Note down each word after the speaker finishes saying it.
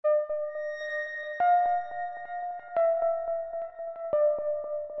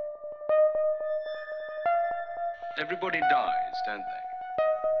Everybody dies, don't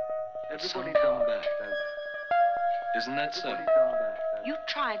they? Everybody come back, don't they? Isn't that so? You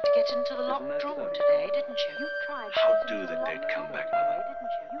tried to get into the locked drawer today, didn't you? How do the dead come back, Mother?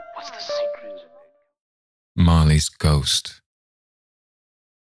 What's the secret? Marley's ghost.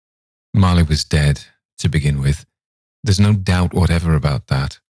 Marley was dead, to begin with. There's no doubt whatever about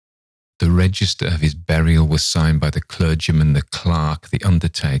that. The register of his burial was signed by the clergyman, the clerk, the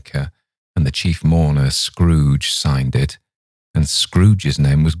undertaker, and the chief mourner, Scrooge, signed it, and Scrooge's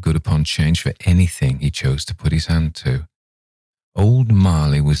name was good upon change for anything he chose to put his hand to. Old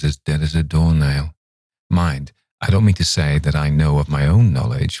Marley was as dead as a doornail. Mind, I don't mean to say that I know of my own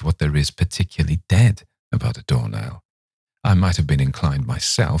knowledge what there is particularly dead about a doornail. I might have been inclined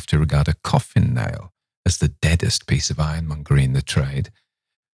myself to regard a coffin nail as the deadest piece of ironmongery in the trade,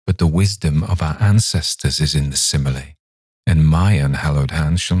 but the wisdom of our ancestors is in the simile, and my unhallowed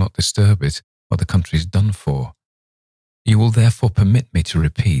hand shall not disturb it, or the country's done for. You will therefore permit me to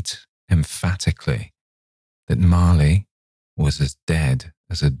repeat, emphatically, that Marley was as dead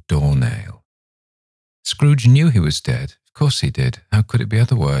as a doornail. Scrooge knew he was dead. Of course he did. How could it be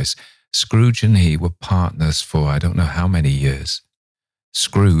otherwise? Scrooge and he were partners for I don't know how many years.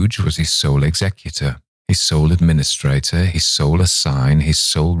 Scrooge was his sole executor, his sole administrator, his sole assign, his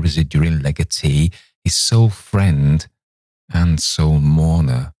sole residuary legatee, his sole friend, and sole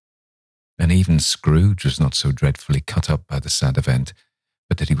mourner. And even Scrooge was not so dreadfully cut up by the sad event,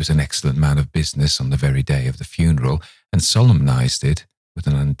 but that he was an excellent man of business on the very day of the funeral, and solemnized it with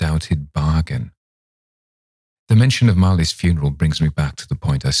an undoubted bargain. The mention of Marley's funeral brings me back to the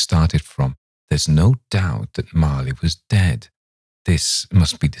point I started from. There's no doubt that Marley was dead. This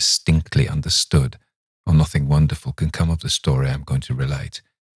must be distinctly understood, or nothing wonderful can come of the story I'm going to relate.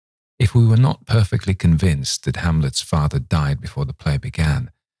 If we were not perfectly convinced that Hamlet's father died before the play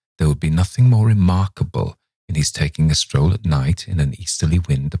began, there would be nothing more remarkable in his taking a stroll at night in an easterly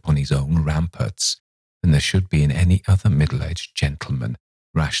wind upon his own ramparts than there should be in any other middle-aged gentleman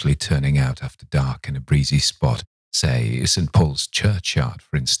rashly turning out after dark in a breezy spot, say St. Paul's churchyard,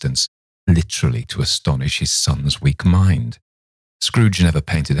 for instance, literally to astonish his son's weak mind. Scrooge never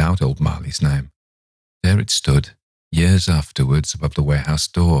painted out old Marley's name. There it stood, years afterwards, above the warehouse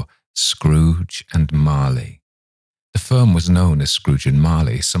door, Scrooge and Marley. The firm was known as Scrooge and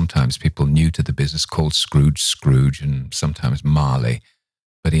Marley. Sometimes people new to the business called Scrooge, and sometimes Marley,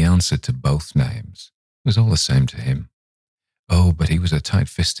 but he answered to both names. It was all the same to him. Oh, but he was a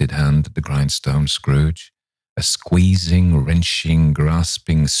tight-fisted hand at the grindstone, Scrooge. A squeezing, wrenching,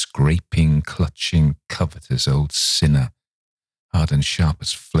 grasping, scraping, clutching, covetous old sinner, hard and sharp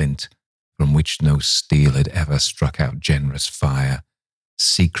as flint, from which no steel had ever struck out generous fire,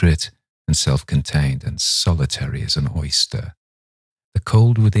 secret and self-contained and solitary as an oyster. The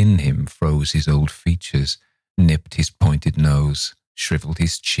cold within him froze his old features, nipped his pointed nose, shriveled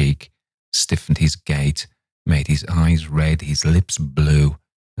his cheek, stiffened his gait, made his eyes red, his lips blue,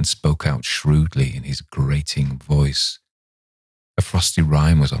 and spoke out shrewdly in his grating voice. A frosty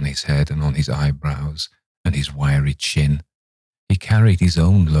rime was on his head and on his eyebrows and his wiry chin. He carried his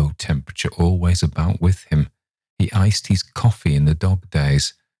own low temperature always about with him. He iced his coffee in the dog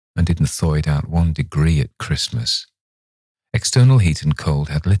days and didn't thaw it out 1 degree at Christmas. External heat and cold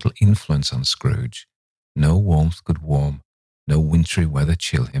had little influence on Scrooge. No warmth could warm, no wintry weather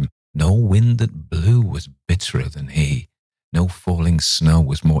chill him, no wind that blew was bitterer than he. No falling snow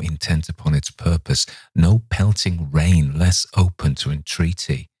was more intent upon its purpose, no pelting rain less open to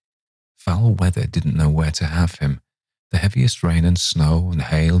entreaty. Foul weather didn't know where to have him. The heaviest rain and snow and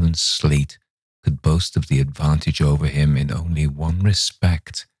hail and sleet could boast of the advantage over him in only one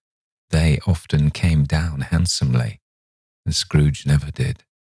respect. They often came down handsomely, and Scrooge never did.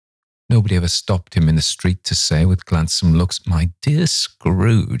 Nobody ever stopped him in the street to say with gladsome looks, "My dear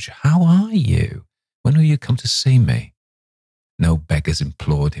Scrooge, how are you? When will you come to see me?" No beggars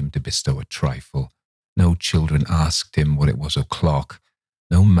implored him to bestow a trifle. No children asked him what it was o'clock.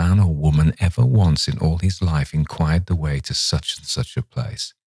 No man or woman ever once in all his life inquired the way to such and such a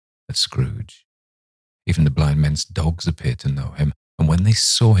place. But Scrooge. Even the blind men's dogs appeared to know him, and when they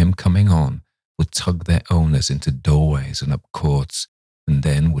saw him coming on, would tug their owners into doorways and up courts, and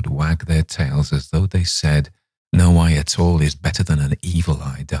then would wag their tails as though they said, "No eye at all is better than an evil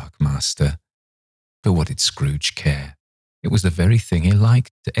eye, dark master." But what did Scrooge care? It was the very thing he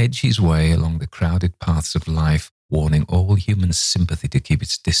liked, to edge his way along the crowded paths of life, warning all human sympathy to keep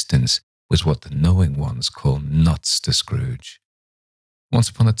its distance, was what the knowing ones call nuts to Scrooge. Once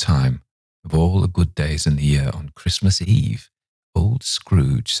upon a time, of all the good days in the year, on Christmas Eve, old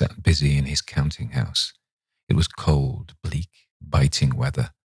Scrooge sat busy in his counting house. It was cold, bleak, biting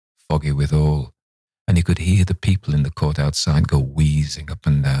weather, foggy withal, and he could hear the people in the court outside go wheezing up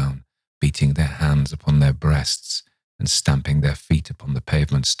and down, beating their hands upon their breasts and stamping their feet upon the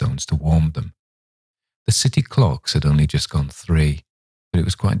pavement stones to warm them. The city clocks had only just gone 3, but it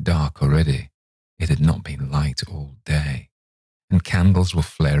was quite dark already. It had not been light all day, and candles were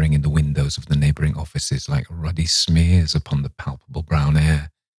flaring in the windows of the neighbouring offices like ruddy smears upon the palpable brown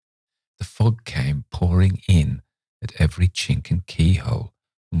air. The fog came pouring in at every chink and keyhole,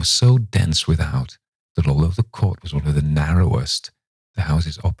 and was so dense without that although the court was one of the narrowest, the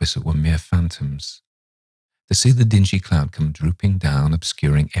houses opposite were mere phantoms. To see the dingy cloud come drooping down,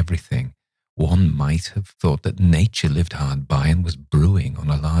 obscuring everything, one might have thought that nature lived hard by and was brewing on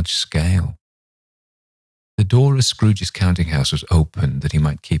a large scale. The door of Scrooge's counting-house was open that he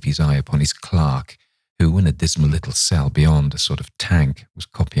might keep his eye upon his clerk, who, in a dismal little cell beyond a sort of tank, was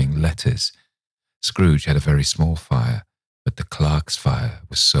copying letters. Scrooge had a very small fire, but the clerk's fire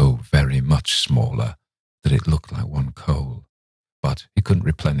was so very much smaller that it looked like one coal. But he couldn't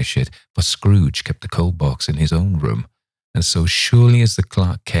replenish it, for Scrooge kept the coal box in his own room, and so surely as the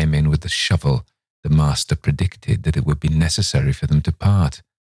clerk came in with the shovel, the master predicted that it would be necessary for them to part,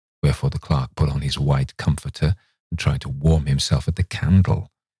 wherefore the clerk put on his white comforter and tried to warm himself at the candle,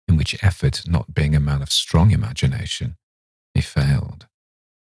 in which effort, not being a man of strong imagination, he failed.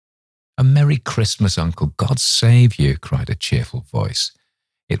 "A Merry Christmas, Uncle! God save you!" cried a cheerful voice.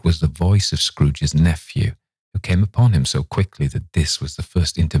 It was the voice of Scrooge's nephew, who came upon him so quickly that this was the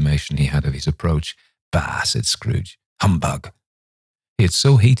first intimation he had of his approach. "Bah!" said Scrooge. "Humbug!" He had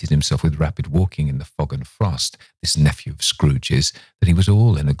so heated himself with rapid walking in the fog and frost, this nephew of Scrooge's, that he was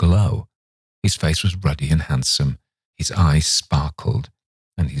all in a glow. His face was ruddy and handsome, his eyes sparkled,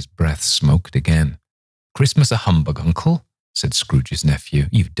 and his breath smoked again. "Christmas a humbug, Uncle?" said Scrooge's nephew.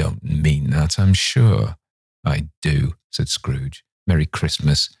 "You don't mean that, I'm sure." "I do," said Scrooge. "Merry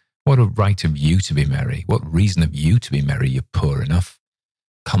Christmas. What a right have you to be merry? What reason have you to be merry, you're poor enough?"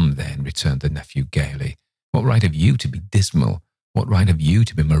 "Come then," returned the nephew gaily. "What right have you to be dismal? What right have you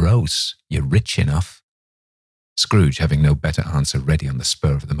to be morose? You're rich enough." Scrooge, having no better answer ready on the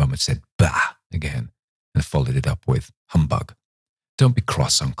spur of the moment, said "Bah!" again, and followed it up with "Humbug." "Don't be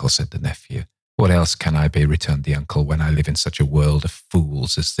cross, Uncle," said the nephew. "What else can I be," returned the uncle, "when I live in such a world of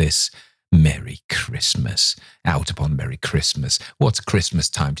fools as this? Merry Christmas. Out upon Merry Christmas. What's Christmas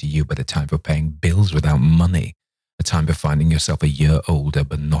time to you but a time for paying bills without money? A time for finding yourself a year older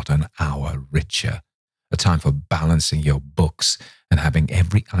but not an hour richer? A time for balancing your books and having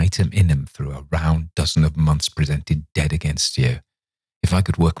every item in them through a round dozen of months presented dead against you? If I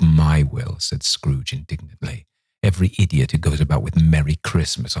could work my will," said Scrooge indignantly, "every idiot who goes about with Merry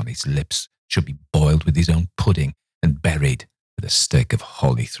Christmas on his lips should be boiled with his own pudding and buried with a stake of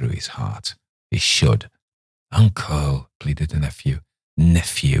holly through his heart. He should." "Uncle," pleaded the nephew.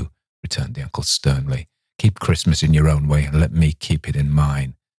 "Nephew," returned the uncle sternly, "keep Christmas in your own way and let me keep it in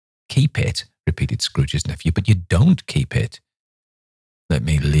mine." "Keep it?" repeated Scrooge's nephew. "But you don't keep it." "Let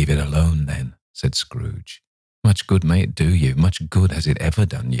me leave it alone then," said Scrooge. "Much good may it do you. Much good has it ever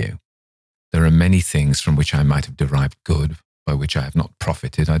done you." "There are many things from which I might have derived good, by which I have not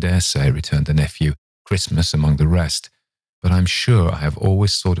profited, I dare say," returned the nephew, "Christmas among the rest. But I'm sure I have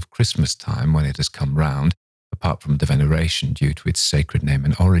always thought of Christmas time when it has come round, apart from the veneration due to its sacred name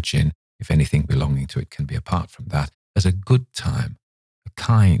and origin, if anything belonging to it can be apart from that, as a good time, a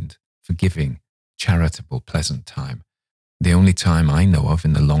kind, forgiving, charitable, pleasant time. The only time I know of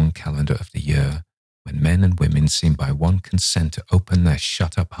in the long calendar of the year, when men and women seem by one consent to open their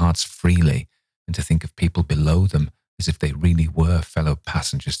shut-up hearts freely and to think of people below them as if they really were fellow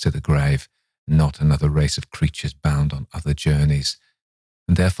passengers to the grave, not another race of creatures bound on other journeys.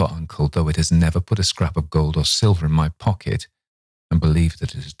 And therefore, Uncle, though it has never put a scrap of gold or silver in my pocket, and believe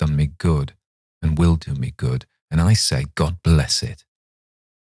that it has done me good, and will do me good, and I say, God bless it."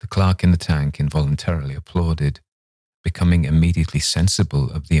 The clerk in the tank involuntarily applauded. Becoming immediately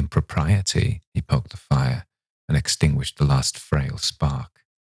sensible of the impropriety, he poked the fire and extinguished the last frail spark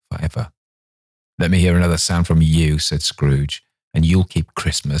forever. "Let me hear another sound from you," said Scrooge, "and you'll keep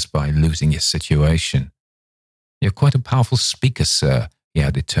Christmas by losing your situation. You're quite a powerful speaker, sir," he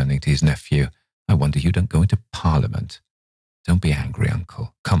added, turning to his nephew. "I wonder you don't go into Parliament. Don't be angry,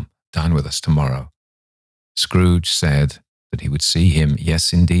 Uncle. Come, dine with us tomorrow." Scrooge said that he would see him.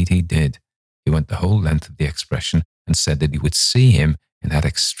 Yes, indeed he did. He went the whole length of the expression and said that he would see him in that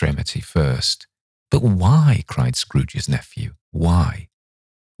extremity first. "But why?" cried Scrooge's nephew. "Why?"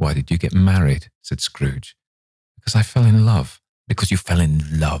 "Why did you get married?" said Scrooge. "Because I fell in love." "Because you fell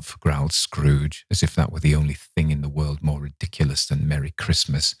in love," growled Scrooge, as if that were the only thing in the world more ridiculous than Merry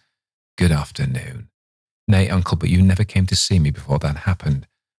Christmas. "Good afternoon." "Nay, Uncle, but you never came to see me before that happened.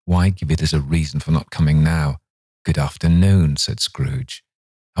 Why give it as a reason for not coming now? Good afternoon, said Scrooge.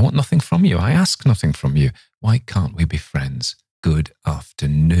 I want nothing from you. I ask nothing from you. Why can't we be friends? Good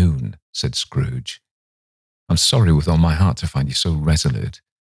afternoon, said Scrooge. I'm sorry with all my heart to find you so resolute.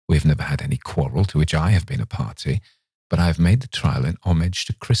 We have never had any quarrel to which I have been a party, but I have made the trial in homage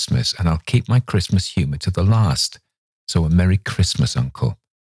to Christmas, and I'll keep my Christmas humour to the last. So a Merry Christmas, Uncle.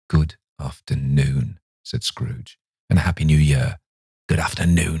 Good afternoon, said Scrooge, and a Happy New Year. Good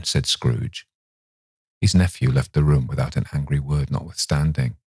afternoon, said Scrooge. His nephew left the room without an angry word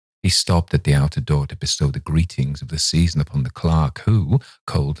notwithstanding. He stopped at the outer door to bestow the greetings of the season upon the clerk, who,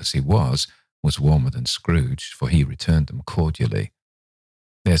 cold as he was warmer than Scrooge, for he returned them cordially.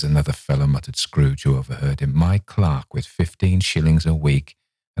 There's another fellow, muttered Scrooge, who overheard him. My clerk with 15 shillings a week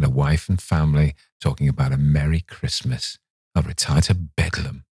and a wife and family talking about a Merry Christmas. I'll retire to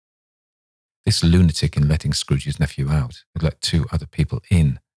Bedlam. This lunatic, in letting Scrooge's nephew out, had let 2 other people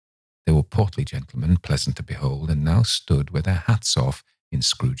in. They were portly gentlemen, pleasant to behold, and now stood with their hats off in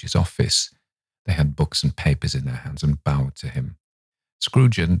Scrooge's office. They had books and papers in their hands and bowed to him.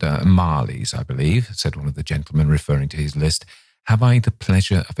 Scrooge and Marley's, I believe, said one of the gentlemen, referring to his list. Have I the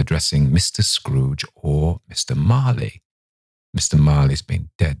pleasure of addressing Mr. Scrooge or Mr. Marley? Mr. Marley's been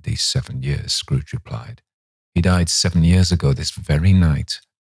dead these 7 years, Scrooge replied. He died 7 years ago this very night.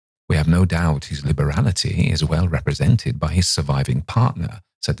 We have no doubt his liberality is well represented by his surviving partner,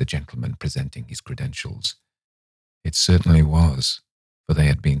 said the gentleman, presenting his credentials. It certainly was, for they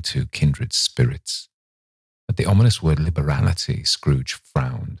had been 2 kindred spirits. At the ominous word liberality, Scrooge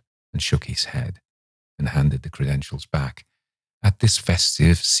frowned and shook his head and handed the credentials back. At this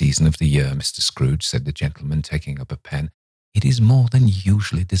festive season of the year, Mr. Scrooge, said the gentleman, taking up a pen, it is more than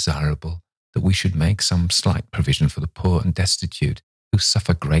usually desirable that we should make some slight provision for the poor and destitute, who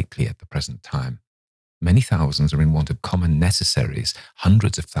suffer greatly at the present time. Many thousands are in want of common necessaries.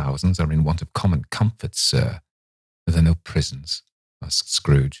 Hundreds of thousands are in want of common comforts, sir. Are there no prisons? Asked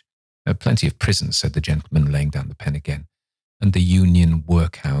Scrooge. Plenty of prisons, said the gentleman, laying down the pen again. And the union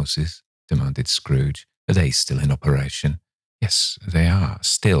workhouses? Demanded Scrooge. Are they still in operation? Yes, they are,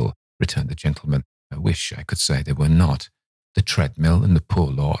 still, returned the gentleman. I wish I could say they were not. The treadmill and the poor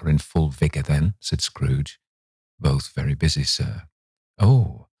law are in full vigour then, said Scrooge. Both very busy, sir.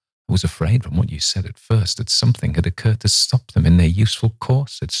 Oh, I was afraid from what you said at first that something had occurred to stop them in their useful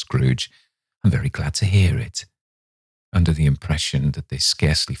course, said Scrooge. I'm very glad to hear it. Under the impression that they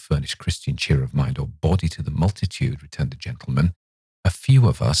scarcely furnish Christian cheer of mind or body to the multitude, returned the gentleman, a few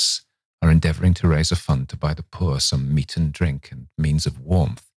of us are endeavouring to raise a fund to buy the poor some meat and drink and means of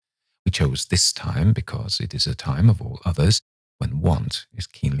warmth. We chose this time because it is a time of all others when want is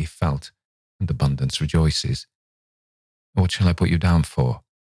keenly felt and abundance rejoices. What shall I put you down for?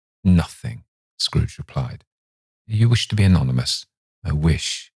 Nothing, Scrooge replied. You wish to be anonymous. I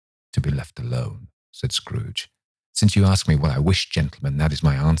wish to be left alone, said Scrooge. Since you ask me what I wish, gentlemen, that is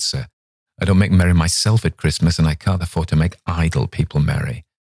my answer. I don't make merry myself at Christmas, and I can't afford to make idle people merry.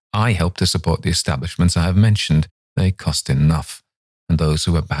 I help to support the establishments I have mentioned. They cost enough, and those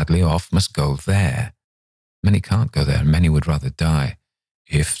who are badly off must go there. Many can't go there, and many would rather die.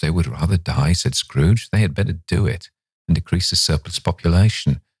 If they would rather die, said Scrooge, they had better do it, and decrease the surplus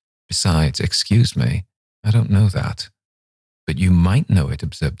population. Besides, excuse me, I don't know that. But you might know it,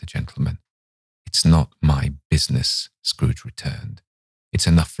 observed the gentleman. It's not my business, Scrooge returned. It's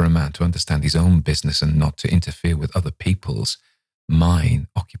enough for a man to understand his own business and not to interfere with other people's. Mine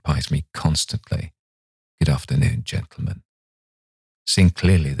occupies me constantly. Good afternoon, gentlemen. Seeing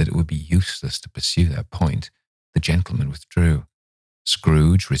clearly that it would be useless to pursue their point, the gentleman withdrew.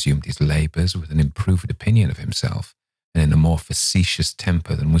 Scrooge resumed his labours with an improved opinion of himself and in a more facetious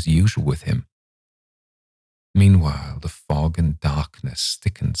temper than was usual with him. Meanwhile, the fog and darkness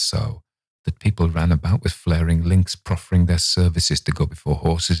thickened so that people ran about with flaring links, proffering their services to go before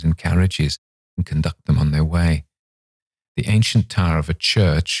horses and carriages and conduct them on their way. The ancient tower of a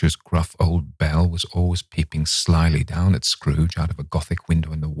church, whose gruff old bell was always peeping slyly down at Scrooge out of a Gothic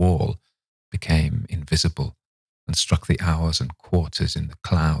window in the wall, became invisible and struck the hours and quarters in the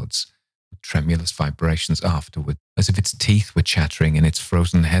clouds, with tremulous vibrations afterward, as if its teeth were chattering in its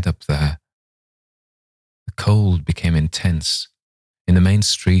frozen head up there. The cold became intense. In the main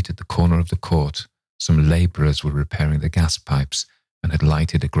street at the corner of the court, some labourers were repairing the gas pipes and had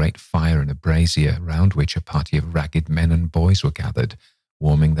lighted a great fire in a brazier round which a party of ragged men and boys were gathered,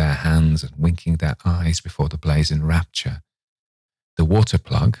 warming their hands and winking their eyes before the blaze in rapture. The water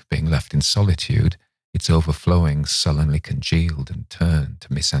plug, being left in solitude, its overflowing sullenly congealed and turned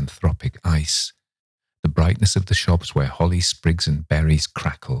to misanthropic ice. The brightness of the shops where holly sprigs and berries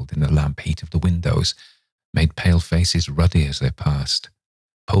crackled in the lamp heat of the windows made pale faces ruddy as they passed.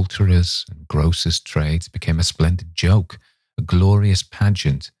 poulterers' and grocers' trades became a splendid joke, a glorious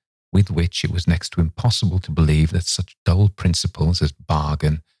pageant, with which it was next to impossible to believe that such dull principles as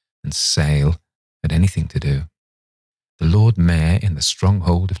bargain and sale had anything to do. The Lord Mayor, in the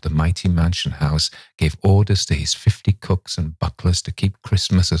stronghold of the mighty mansion house, gave orders to his 50 cooks and butlers to keep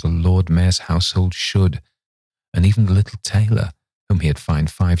Christmas as a Lord Mayor's household should, and even the little tailor, whom he had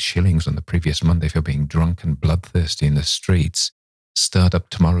fined 5 shillings on the previous Monday for being drunk and bloodthirsty in the streets, stirred up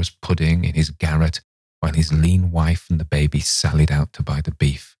tomorrow's pudding in his garret while his lean wife and the baby sallied out to buy the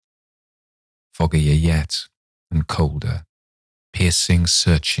beef. Foggier yet, and colder, piercing,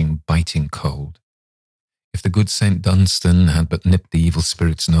 searching, biting cold. If the good St. Dunstan had but nipped the evil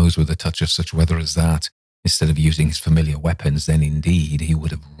spirit's nose with a touch of such weather as that, instead of using his familiar weapons, then indeed he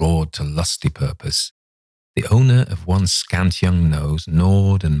would have roared to lusty purpose. The owner of one scant young nose,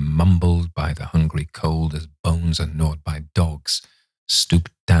 gnawed and mumbled by the hungry cold as bones are gnawed by dogs,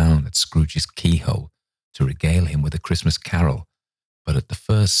 stooped down at Scrooge's keyhole to regale him with a Christmas carol, but at the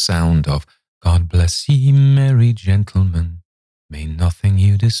first sound of "God bless ye, merry gentlemen, may nothing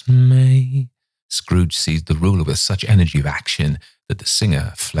you dismay," Scrooge seized the ruler with such energy of action that the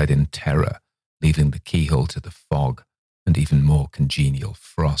singer fled in terror, leaving the keyhole to the fog and even more congenial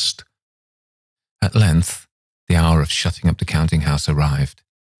frost. At length, the hour of shutting up the counting-house arrived.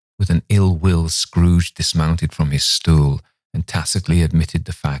 With an ill will, Scrooge dismounted from his stool and tacitly admitted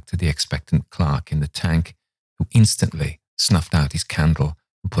the fact to the expectant clerk in the tank, who instantly snuffed out his candle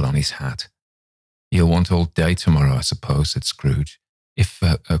and put on his hat. "You'll want all day tomorrow, I suppose," said Scrooge. "If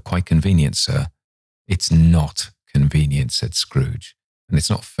quite convenient, sir." "It's not convenient," said Scrooge, "and it's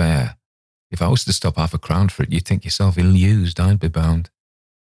not fair. If I was to stop £1/crown for it, you'd think yourself ill-used, I'd be bound."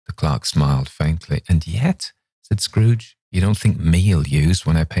 The clerk smiled faintly. "And yet," said Scrooge, "you don't think me ill-used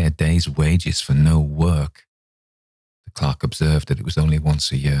when I pay a day's wages for no work." The clerk observed that it was only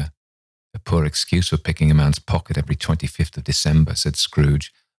once a year. "A poor excuse for picking a man's pocket every 25th of December," said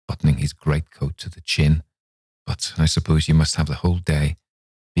Scrooge, buttoning his greatcoat to the chin. "But I suppose you must have the whole day.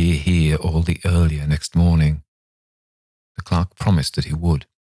 Be here all the earlier next morning." The clerk promised that he would,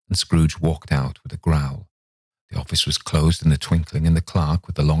 and Scrooge walked out with a growl. The office was closed in a twinkling, and the clerk,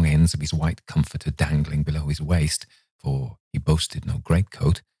 with the long ends of his white comforter dangling below his waist, for he boasted no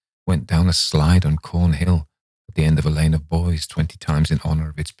greatcoat, went down a slide on Cornhill, at the end of a lane of boys, 20 times in honour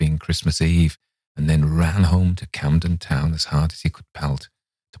of its being Christmas Eve, and then ran home to Camden Town as hard as he could pelt,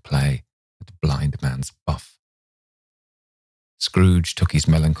 to play at the blind man's buff. Scrooge took his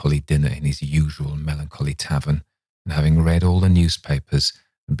melancholy dinner in his usual melancholy tavern, and having read all the newspapers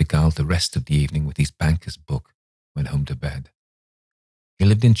and beguiled the rest of the evening with his banker's book, went home to bed. He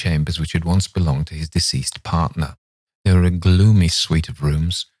lived in chambers which had once belonged to his deceased partner. They were a gloomy suite of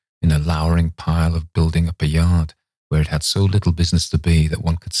rooms, in a lowering pile of building up a yard, where it had so little business to be that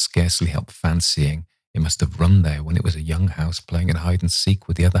one could scarcely help fancying it must have run there when it was a young house playing at hide-and-seek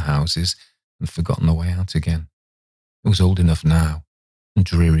with the other houses and forgotten the way out again. It was old enough now, and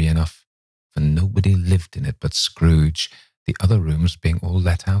dreary enough, for nobody lived in it but Scrooge, the other rooms being all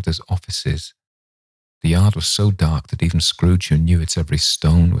let out as offices. The yard was so dark that even Scrooge, who knew its every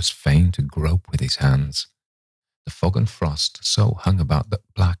stone, was fain to grope with his hands. The fog and frost so hung about the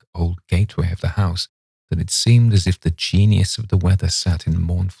black old gateway of the house that it seemed as if the genius of the weather sat in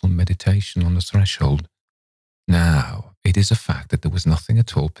mournful meditation on the threshold. Now, it is a fact that there was nothing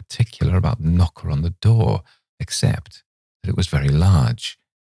at all particular about the knocker on the door, except that it was very large.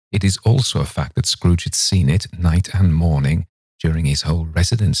 It is also a fact that Scrooge had seen it night and morning during his whole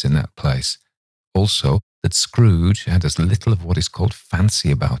residence in that place. Also, that Scrooge had as little of what is called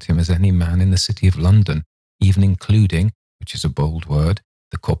fancy about him as any man in the city of London, even including, which is a bold word,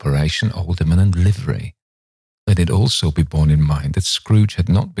 the corporation, alderman, and livery. Let it also be borne in mind that Scrooge had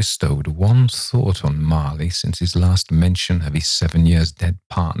not bestowed one thought on Marley since his last mention of his 7 years dead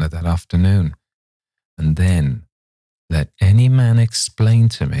partner that afternoon. And then, let any man explain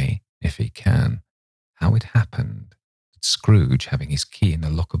to me, if he can, how it happened that Scrooge, having his key in the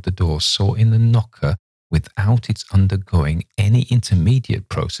lock of the door, saw in the knocker, without its undergoing any intermediate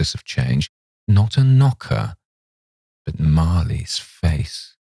process of change, not a knocker, but Marley's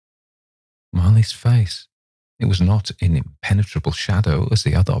face. Marley's face. It was not in impenetrable shadow as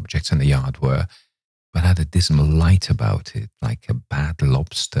the other objects in the yard were, but had a dismal light about it, like a bad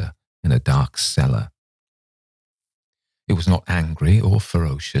lobster in a dark cellar. It was not angry or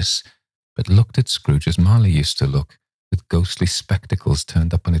ferocious, but looked at Scrooge as Marley used to look, with ghostly spectacles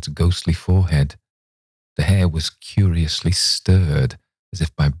turned up on its ghostly forehead. The hair was curiously stirred, as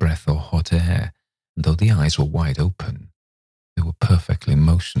if by breath or hot air, and though the eyes were wide open, they were perfectly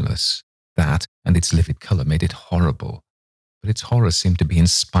motionless. That, and its livid colour, made it horrible. but its horror seemed to be in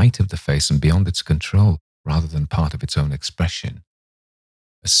spite of the face and beyond its control, rather than part of its own expression.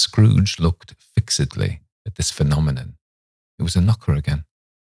 As Scrooge looked fixedly at this phenomenon, it was a knocker again.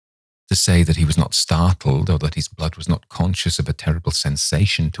 To say that he was not startled, or that his blood was not conscious of a terrible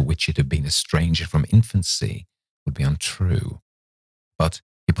sensation to which it had been a stranger from infancy, would be untrue. But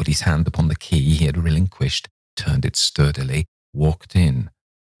he put his hand upon the key he had relinquished, turned it sturdily, walked in,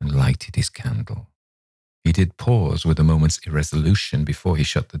 and lighted his candle. He did pause with a moment's irresolution before he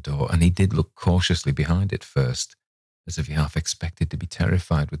shut the door, and he did look cautiously behind it first, as if he half expected to be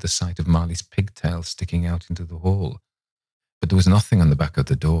terrified with the sight of Marley's pigtails sticking out into the hall. But there was nothing on the back of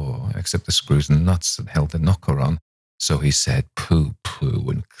the door except the screws and nuts that held the knocker on, so he said "pooh, pooh,"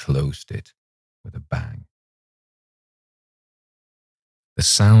 and closed it with a bang. The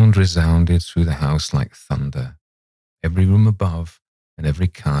sound resounded through the house like thunder. Every room above and every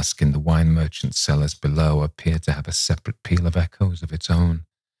cask in the wine merchant's cellars below appeared to have a separate peal of echoes of its own.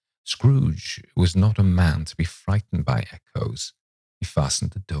 Scrooge was not a man to be frightened by echoes. He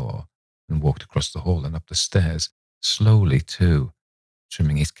fastened the door and walked across the hall and up the stairs, slowly too,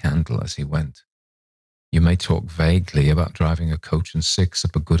 trimming his candle as he went. You may talk vaguely about driving a coach and six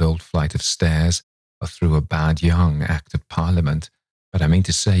up a good old flight of stairs or through a bad young Act of Parliament, but I mean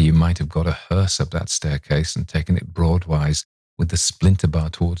to say you might have got a hearse up that staircase and taken it broadwise with the splinter bar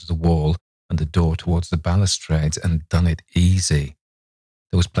towards the wall and the door towards the balustrades and done it easy.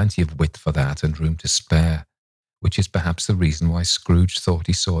 There was plenty of width for that and room to spare, which is perhaps the reason why Scrooge thought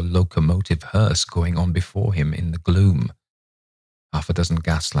he saw a locomotive hearse going on before him in the gloom. Half a dozen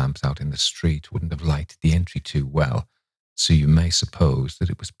gas lamps out in the street wouldn't have lighted the entry too well, so you may suppose that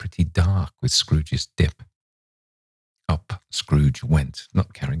it was pretty dark with Scrooge's dip. Up Scrooge went,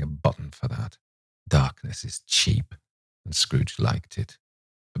 not caring a button for that. Darkness is cheap, and Scrooge liked it.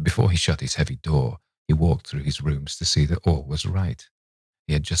 But before he shut his heavy door, he walked through his rooms to see that all was right.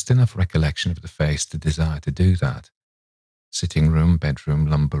 He had just enough recollection of the face to desire to do that. Sitting room, bedroom,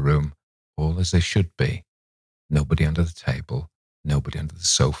 lumber room, all as they should be. Nobody under the table, nobody under the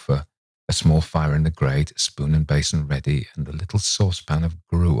sofa, a small fire in the grate, spoon and basin ready, and the little saucepan of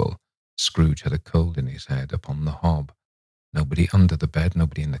gruel. Scrooge had a cold in his head upon the hob. Nobody under the bed,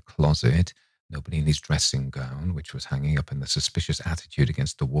 nobody in the closet, nobody in his dressing gown, which was hanging up in the suspicious attitude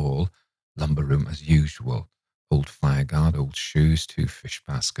against the wall. Lumber room as usual. Old fireguard, old shoes, 2 fish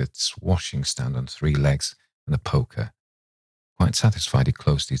baskets, washing stand on 3 legs, and a poker. Quite satisfied, he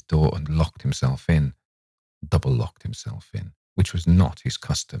closed his door and locked himself in. Double-locked himself in, which was not his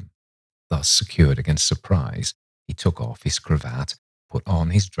custom. Thus secured against surprise, he took off his cravat, put on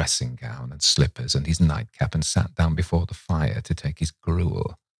his dressing gown and slippers and his nightcap, and sat down before the fire to take his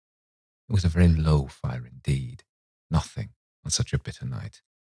gruel. It was a very low fire indeed. Nothing on such a bitter night.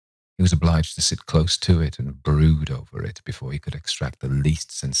 He was obliged to sit close to it and brood over it before he could extract the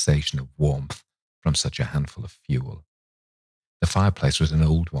least sensation of warmth from such a handful of fuel. The fireplace was an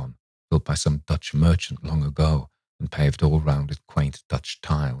old one, built by some Dutch merchant long ago, and paved all round with quaint Dutch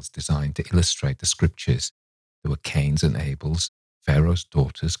tiles designed to illustrate the scriptures. There were Cains and Abels, Pharaoh's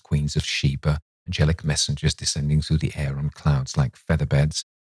daughters, queens of Sheba, angelic messengers descending through the air on clouds like featherbeds,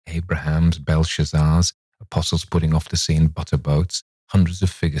 Abrahams, Belshazzars, apostles putting off to sea in butterboats, hundreds of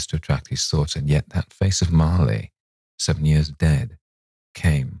figures to attract his thoughts, and yet that face of Marley, 7 years dead,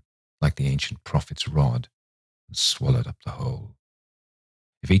 came, like the ancient prophet's rod, and swallowed up the whole.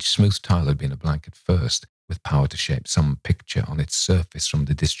 If each smooth tile had been a blank at first, with power to shape some picture on its surface from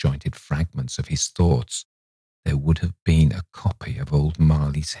the disjointed fragments of his thoughts, there would have been a copy of old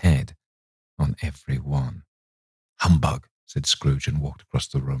Marley's head on every one. "Humbug," said Scrooge, and walked across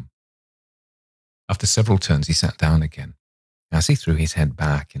the room. After several turns he sat down again. As he threw his head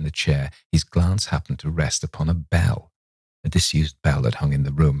back in the chair, his glance happened to rest upon a bell, a disused bell that hung in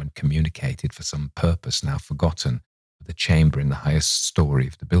the room and communicated for some purpose now forgotten with the chamber in the highest story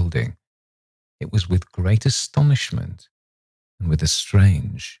of the building. It was with great astonishment and with a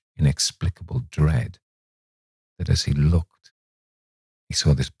strange, inexplicable dread that as he looked, he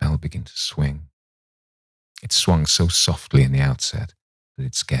saw this bell begin to swing. It swung so softly in the outset that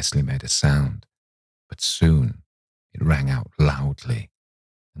it scarcely made a sound, but soon it rang out loudly,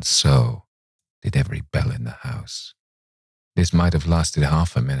 and so did every bell in the house. This might have lasted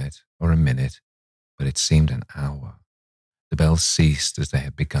half a minute or a minute, but it seemed an hour. The bells ceased as they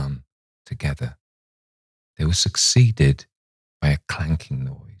had begun, together. They were succeeded by a clanking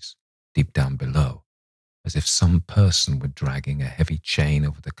noise deep down below, as if some person were dragging a heavy chain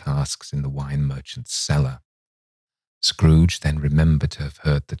over the casks in the wine merchant's cellar. Scrooge then remembered to have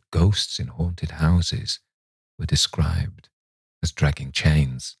heard that ghosts in haunted houses were described as dragging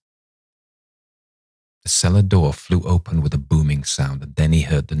chains. The cellar door flew open with a booming sound, and then he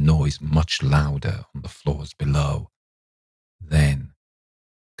heard the noise much louder on the floors below. Then,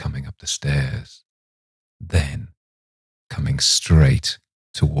 coming up the stairs. Then, coming straight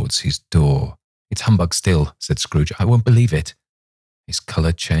towards his door. "It's humbug still," said Scrooge. "I won't believe it." His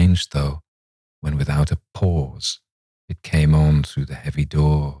colour changed, though, when without a pause it came on through the heavy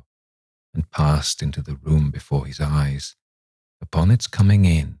door and passed into the room before his eyes. Upon its coming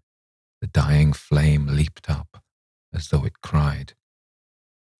in, the dying flame leaped up as though it cried,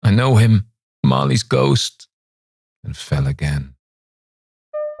 "I know him, Marley's ghost," and fell again.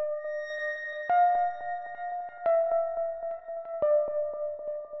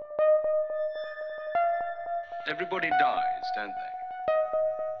 Everybody dies, don't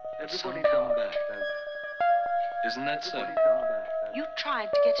they? Everybody come back, don't they? Isn't that so? You tried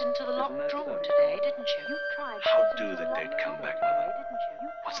to get into the locked drawer today, didn't you? How do the dead come back, Mother?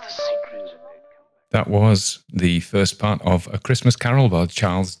 What's the secret? That was the first part of A Christmas Carol by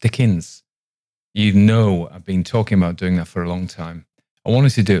Charles Dickens. You know, I've been talking about doing that for a long time. I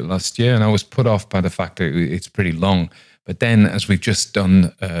wanted to do it last year, and I was put off by the fact that it's pretty long. But then, as we've just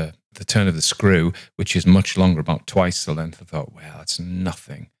done The Turn of the Screw, which is much longer, about twice the length, I thought, well, that's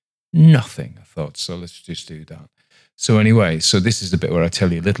nothing. Nothing, I thought, so let's just do that. So anyway, so this is the bit where I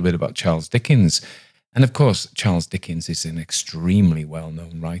tell you a little bit about Charles Dickens. And of course, Charles Dickens is an extremely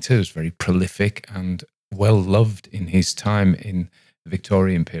well-known writer. He was very prolific and well-loved in his time in the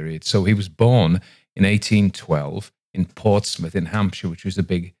Victorian period. So he was born in 1812 in Portsmouth in Hampshire, which was a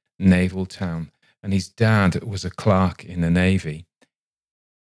big naval town. And his dad was a clerk in the Navy.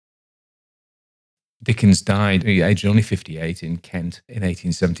 Dickens died, he aged only 58 in Kent in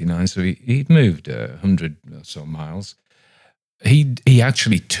 1879, so he'd moved 100 or so miles. He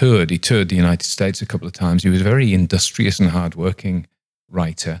actually toured. He toured the United States a couple of times. He was a very industrious and hard-working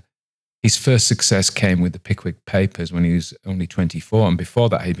writer. His first success came with the Pickwick Papers when he was only 24, and before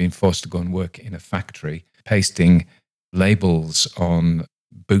that he'd been forced to go and work in a factory, pasting labels on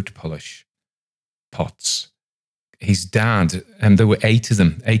boot polish pots. His dad, and there were 8 of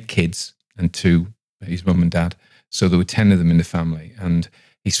them, 8 kids, and 2, his mum and dad. So there were 10 of them in the family. And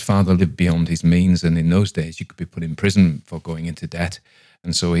his father lived beyond his means. And in those days, you could be put in prison for going into debt.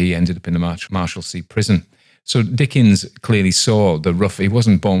 And so he ended up in the Marshalsea prison. So Dickens clearly saw the rough. He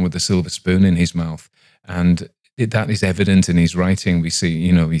wasn't born with a silver spoon in his mouth. And that is evident in his writing. We see,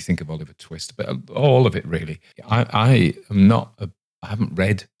 you think of Oliver Twist, but all of it really. I haven't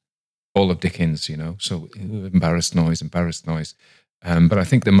read all of Dickens, so embarrassed noise. But I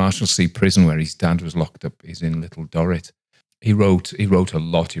think the Marshalsea prison where his dad was locked up is in Little Dorrit. He wrote a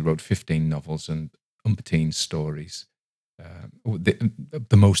lot. He wrote 15 novels and umpteen stories.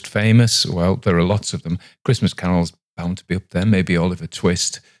 The most famous, well, there are lots of them. Christmas Carol's bound to be up there, maybe Oliver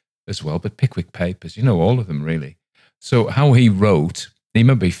Twist as well, but Pickwick Papers, all of them really. So how he wrote, he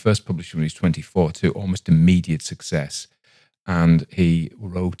remember he first published when he was 24 to almost immediate success. And he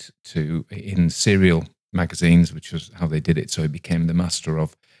wrote in serial magazines, which was how they did it. So he became the master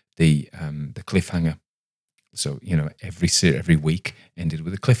of the cliffhanger. So every week ended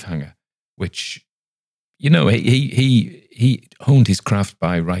with a cliffhanger, which he honed his craft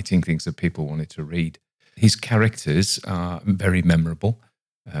by writing things that people wanted to read. His characters are very memorable.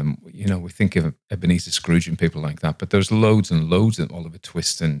 We think of Ebenezer Scrooge and people like that, but there's loads and loads of Oliver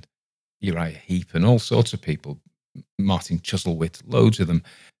Twist and Uriah Heep and all sorts of people. Martin Chuzzlewit, loads of them.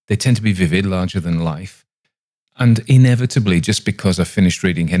 They tend to be vivid, larger than life. And inevitably, just because I finished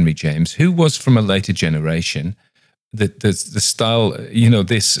reading Henry James, who was from a later generation, the style,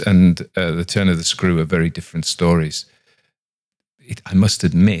 this and The Turn of the Screw are very different stories. I must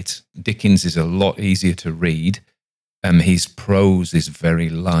admit, Dickens is a lot easier to read. His prose is very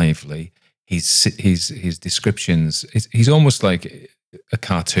lively. His descriptions, he's almost like a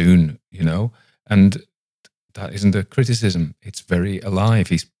cartoon, and that isn't a criticism. It's very alive.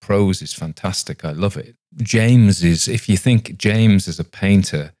 His prose is fantastic. I love it. James is, if you think James as a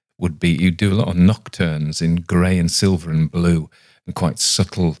painter would be, you'd do a lot of nocturnes in grey and silver and blue and quite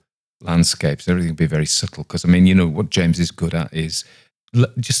subtle landscapes. Everything would be very subtle because, what James is good at is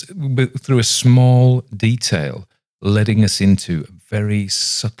just through a small detail, letting us into a very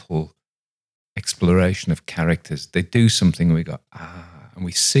subtle exploration of characters. They do something and we go, and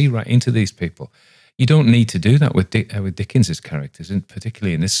we see right into these people. You don't need to do that with Dickens's characters, and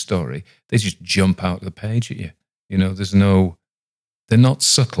particularly in this story, they just jump out of the page at you. They're not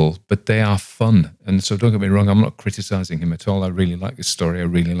subtle, but they are fun. And so don't get me wrong, I'm not criticizing him at all. I really like this story. I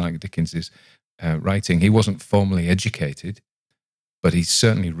really like Dickens's writing. He wasn't formally educated, but he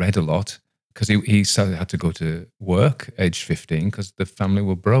certainly read a lot because he had to go to work aged 15 because the family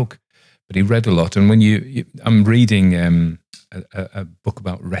were broke. but he read a lot. And when I'm reading a book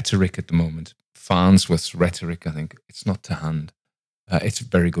about rhetoric at the moment, Farnsworth's Rhetoric, I think. It's not to hand. It's a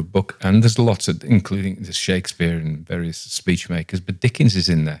very good book. And there's lots of, including there's Shakespeare and various speech makers, but Dickens is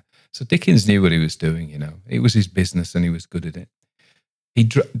in there. So Dickens knew what he was doing, you know. It was his business and he was good at it. He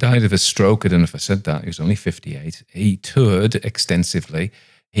died of a stroke. I don't know if I said that. He was only 58. He toured extensively.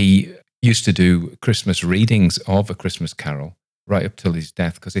 He used to do Christmas readings of A Christmas Carol right up till his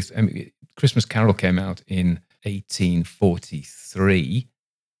death, because Christmas Carol came out in 1843.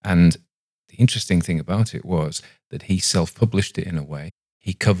 And the interesting thing about it was that he self-published it in a way.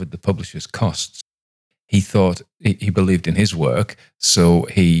 He covered the publisher's costs. He thought he believed in his work, so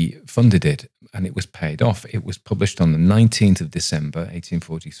he funded it, and it was paid off. It was published on the 19th of December,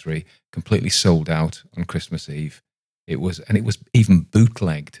 1843, completely sold out on Christmas Eve. It was even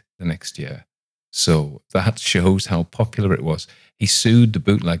bootlegged the next year. So that shows how popular it was. He sued the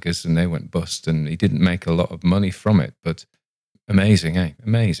bootleggers and they went bust, and he didn't make a lot of money from it, but amazing, eh?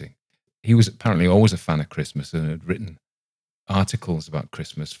 Amazing. He was apparently always a fan of Christmas and had written articles about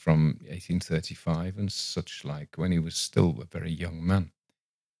Christmas from 1835 and such like, when he was still a very young man.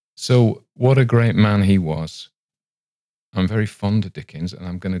 So what a great man he was. I'm very fond of Dickens, and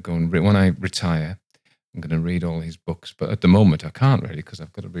I'm going to go and when I retire, I'm going to read all his books. But at the moment, I can't really, because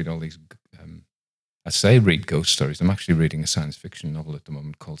I've got to read all these. I say read ghost stories. I'm actually reading a science fiction novel at the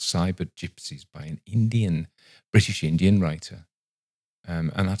moment called Cyber Gypsies by an British Indian writer.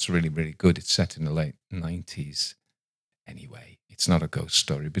 And that's really, really good. It's set in the late 90s. Anyway, it's not a ghost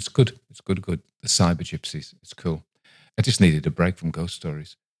story, but it's good. It's good. The Cyber Gypsies. It's cool. I just needed a break from ghost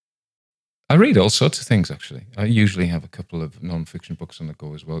stories. I read all sorts of things, actually. I usually have a couple of non-fiction books on the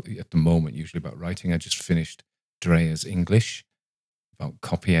go as well. At the moment, usually about writing. I just finished Dreher's English, about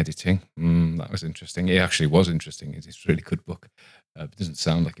copy editing. That was interesting. It actually was interesting. It's a really good book. It doesn't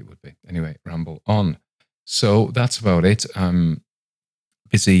sound like it would be. Anyway, ramble on. So that's about it. I'm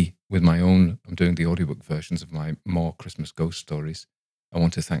busy with I'm doing the audiobook versions of my more Christmas ghost stories. I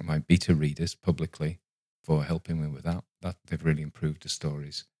want to thank my beta readers publicly for helping me with that. They've really improved the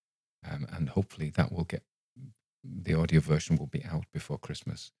stories. And hopefully the audio version will be out before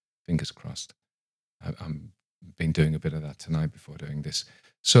Christmas. Fingers crossed. I'm been doing a bit of that tonight before doing this.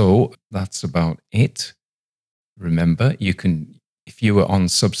 So that's about it. Remember, if you were on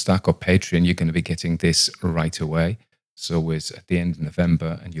Substack or Patreon, you're going to be getting this right away. So it's at the end of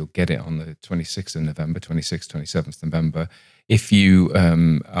November, and you'll get it on the 26th of November, 26th, 27th November. If you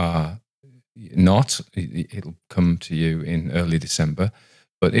are not, it'll come to you in early December.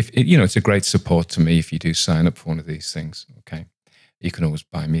 But it's a great support to me if you do sign up for one of these things. Okay, you can always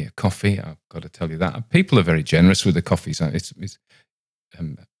buy me a coffee. I've got to tell you that. People are very generous with the coffees. I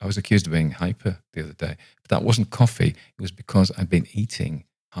was accused of being hyper the other day, but that wasn't coffee. It was because I'd been eating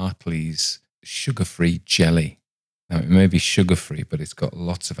Hartley's sugar-free jelly. Now, it may be sugar-free, but it's got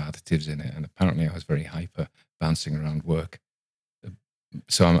lots of additives in it, and apparently I was very hyper bouncing around work.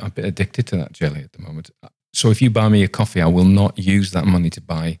 So I'm a bit addicted to that jelly at the moment. So if you buy me a coffee, I will not use that money to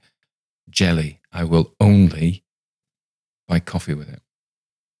buy jelly. I will only buy coffee with it.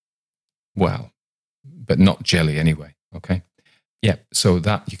 Well, but not jelly anyway, okay? Yeah, so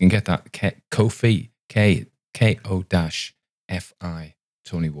that you can get that Ko-fi, K-O-F-I,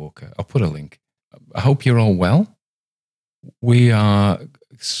 Tony Walker. I'll put a link. I hope you're all well. We are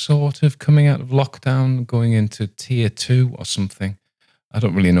sort of coming out of lockdown, going into tier 2 or something. I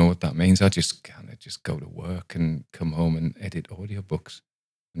don't really know what that means. I just kind of go to work and come home and edit audiobooks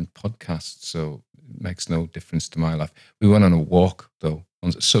and podcasts. So it makes no difference to my life. We went on a walk, though,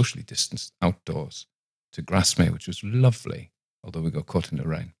 socially distanced outdoors to Grasmere, which was lovely, although we got caught in the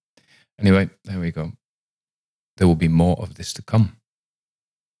rain. Anyway, there we go. There will be more of this to come.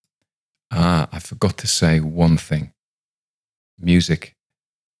 I forgot to say one thing. Music.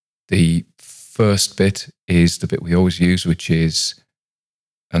 The first bit is the bit we always use, which is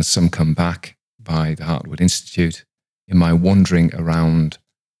And Some Come Back by the Heartwood Institute. In my wandering around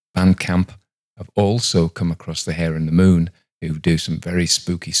Bandcamp, I've also come across the Hare and the Moon, who do some very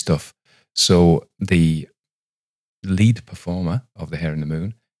spooky stuff. So the lead performer of the Hare and the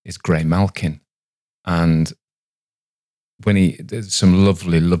Moon is Gray Malkin. And there's some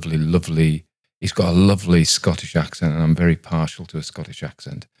lovely, he's got a lovely Scottish accent, and I'm very partial to a Scottish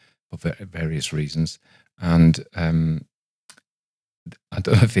accent for various reasons. And I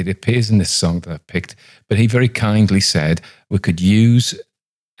don't know if it appears in this song that I've picked, but he very kindly said we could use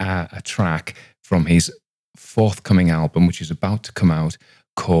a track from his forthcoming album, which is about to come out,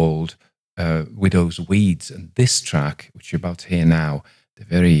 called Widow's Weeds. And this track, which you're about to hear now, the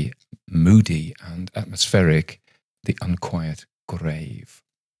very moody and atmospheric, The Unquiet Grave.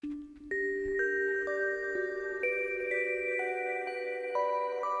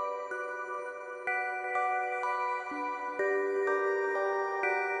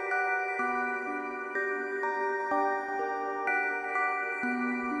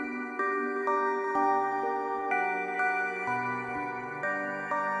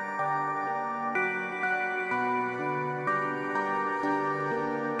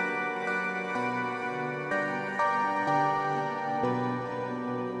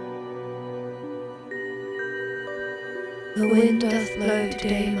 The wind doth blow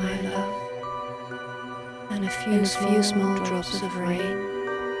today, my love, and a few small drops of rain.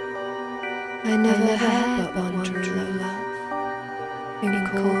 I never had but one true love. In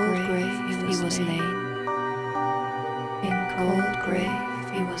cold grave he was lain. In cold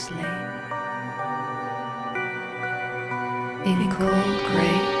grave he was lain. In cold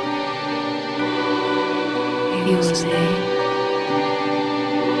grave he was lain.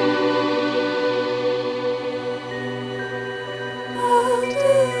 I'll do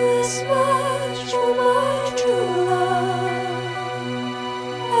as much for my true love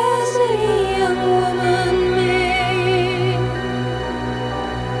as any young woman may.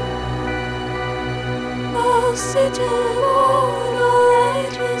 I'll sit and mourn all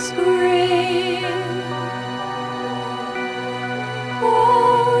at his grave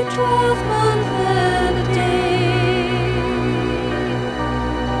for 12 months and a day.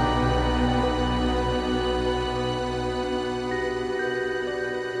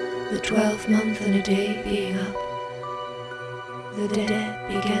 The 12th month and a day being up, the dead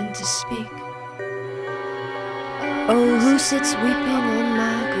began to speak. Oh, who sits weeping on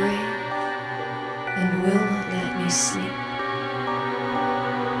my grave and will not let me sleep,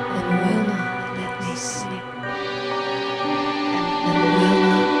 and will not let me sleep, and will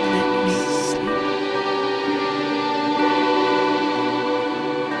not let me sleep.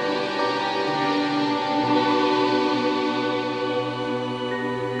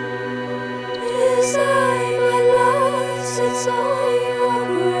 Tis I, my love, sits on your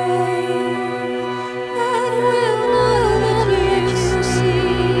grave, and will not let you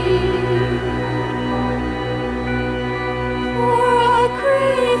sleep. For I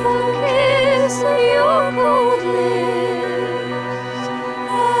crave a kiss of your cold lips,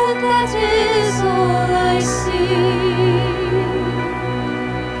 and that is all I see.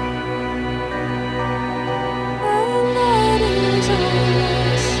 And that is all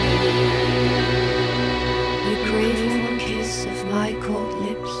I see. You crave one kiss of my cold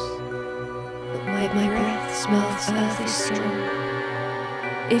lips, but my breath smells earthy strong.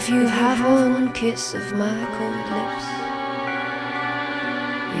 If you have one kiss of my cold lips,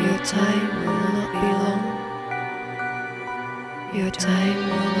 your time will not be long. Your time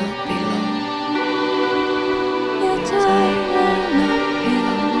will not be long. Your time will not be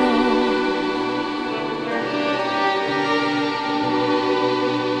long.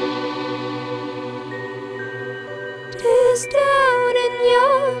 Tis down in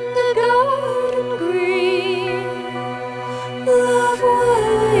yonder garden green, love,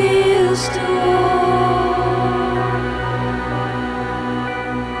 where we used to walk.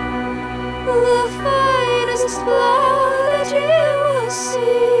 The finest flower that you will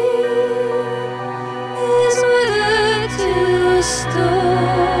see is withered to a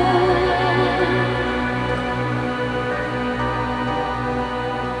stalk.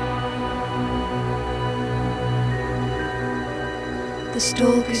 The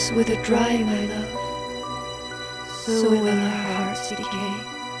stalk is withered dry, my love, so will our hearts decay.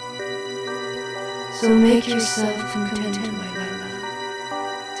 So make yourself content, my love,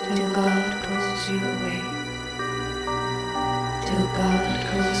 till God calls you away. Till God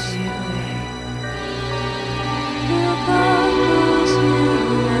calls you away.